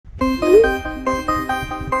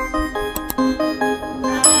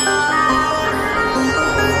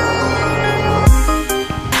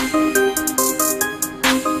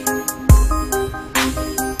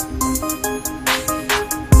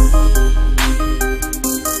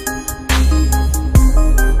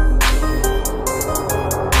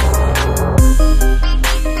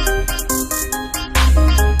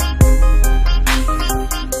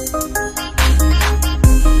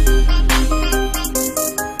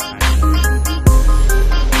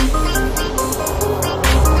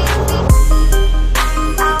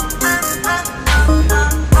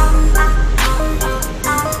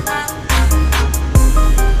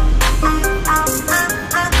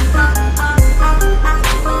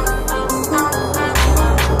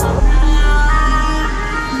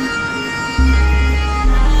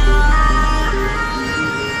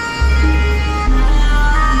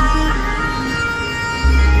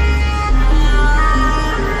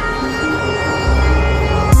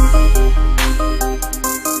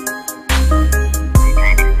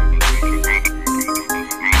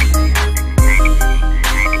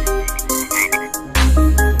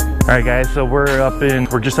Alright guys, so we're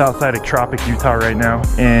just outside of Tropic, Utah right now,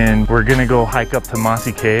 and we're gonna go hike up to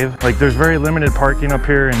Mossy Cave. Like, there's very limited parking up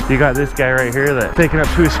here, and you got this guy right here that's taking up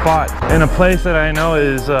 2 spots in a place that I know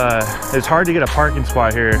is it's hard to get a parking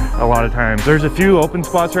spot here a lot of times. There's a few open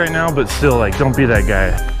spots right now, but still, like, don't be that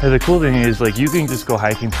guy. And the cool thing is, like, you can just go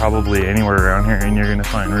hiking probably anywhere around here and you're gonna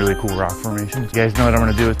find really cool rock formations. You guys know what I'm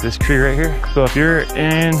gonna do with this tree right here? So if you're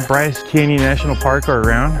in Bryce Canyon National Park or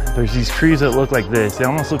around, there's these trees that look like this. They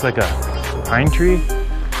almost look like a pine tree.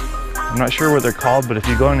 I'm not sure what they're called, but if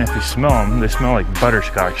you go in and if you smell them, they smell like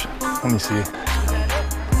butterscotch. Let me see.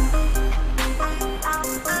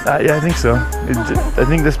 Yeah, I think so. I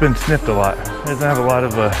think that's been sniffed a lot. It doesn't have a lot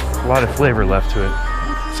of flavor left to it.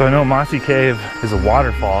 So I know Mossy Cave is a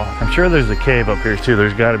waterfall. I'm sure there's a cave up here too.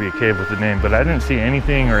 There's got to be a cave with the name, but I didn't see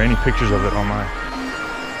anything or any pictures of it online.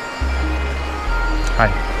 Hi.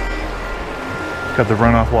 Got the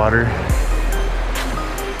runoff water.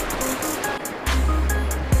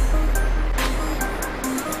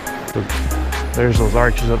 There's those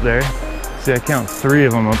arches up there. See, I count 3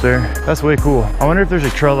 of them up there. That's way cool. I wonder if there's a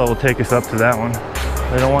trail that will take us up to that one.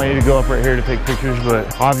 I don't want you to go up right here to take pictures,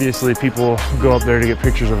 but obviously people go up there to get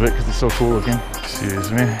pictures of it because it's so cool looking.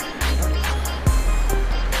 Excuse me.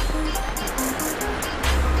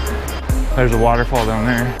 There's a waterfall down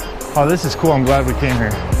there. Oh, this is cool. I'm glad we came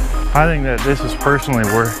here. I think that this is personally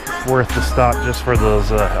worth the stop just for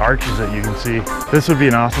those arches that you can see. This would be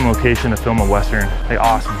an awesome location to film a Western. Like,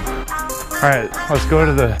 awesome. All right, let's go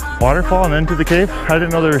to the waterfall and then to the cave. I didn't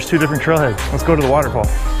know there was 2 different trailheads. Let's go to the waterfall.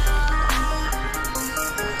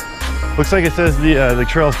 Looks like it says the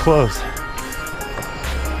trail's closed.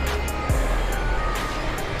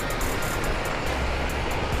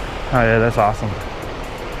 Oh yeah, that's awesome.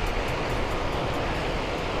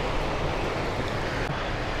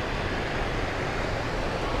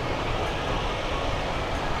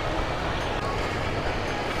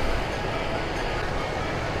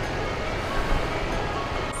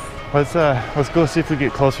 Let's go see if we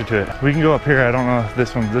get closer to it. We can go up here. I don't know if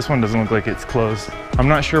this one doesn't look like it's closed. I'm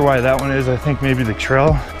not sure why that one is. I think maybe the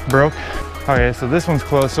trail broke. Okay, so this one's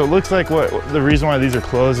closed. So it looks like the reason why these are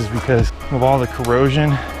closed is because of all the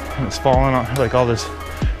corrosion and it's falling off, like all this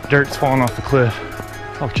dirt's falling off the cliff.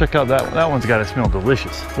 Oh, check out that one. That one's gotta smell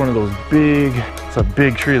delicious. It's one of those big, it's a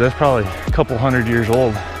big tree. That's probably a couple 100 years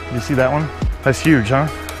old. You see that one? That's huge, huh?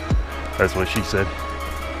 That's what she said.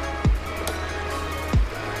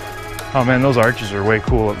 Oh man, those arches are way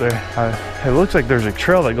cool up there. It looks like there's a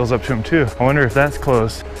trail that goes up to them too. I wonder if that's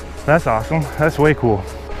closed. That's awesome. That's way cool.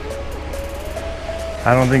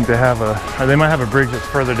 I don't think they have they might have a bridge that's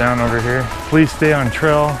further down over here. Please stay on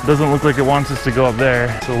trail. Doesn't look like it wants us to go up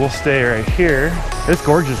there. So we'll stay right here. It's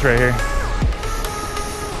gorgeous right here.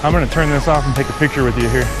 I'm gonna turn this off and take a picture with you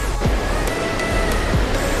here.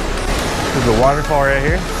 There's a waterfall right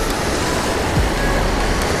here.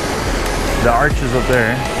 The arch is up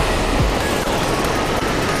there.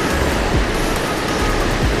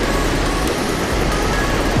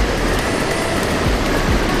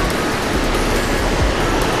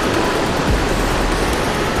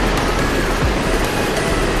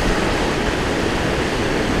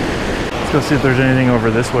 Let's go see if there's anything over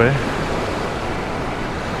this way.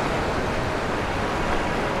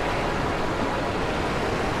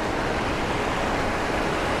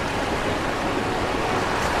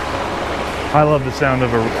 I love the sound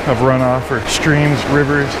of runoff or streams,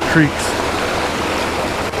 rivers, creeks.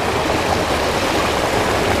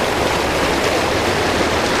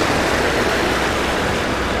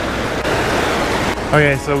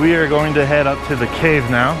 Okay, so we are going to head up to the cave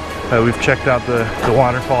now. We've checked out the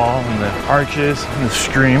waterfall and the arches and the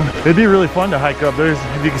stream. It'd be really fun to hike up.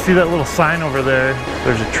 If you can see that little sign over there,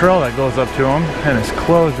 there's a trail that goes up to them and it's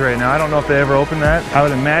closed right now. I don't know if they ever opened that. I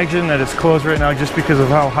would imagine that it's closed right now just because of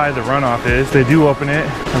how high the runoff is. They do open it.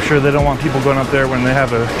 I'm sure they don't want people going up there when they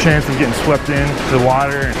have a chance of getting swept into the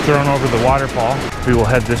water and thrown over the waterfall. We will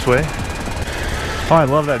head this way. Oh, I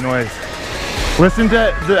love that noise. Listen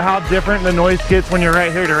to how different the noise gets when you're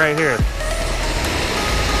right here to right here.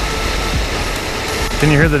 Can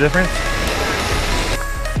you hear the difference?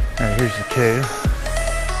 All right, here's the cave.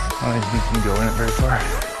 I don't think you can go in it very far.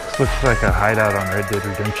 This looks like a hideout on Red Dead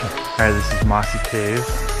Redemption. All right, this is Mossy Cave.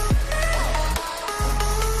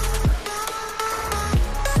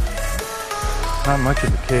 Not much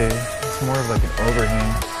of a cave. It's more of like an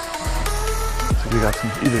overhang. So we got some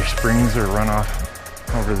either springs or runoff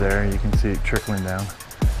over there. You can see it trickling down.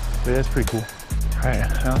 But yeah, it's pretty cool. All right,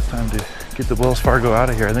 now it's time to get the Wells Fargo out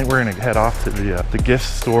of here. I think we're gonna head off to the gift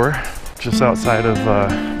store just outside of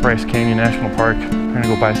Bryce Canyon National Park. I'm gonna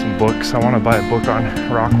go buy some books. I want to buy a book on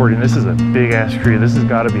rock hoarding. This is a big ass tree. This has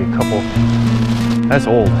got to be a couple, that's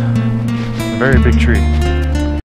old, a very big tree.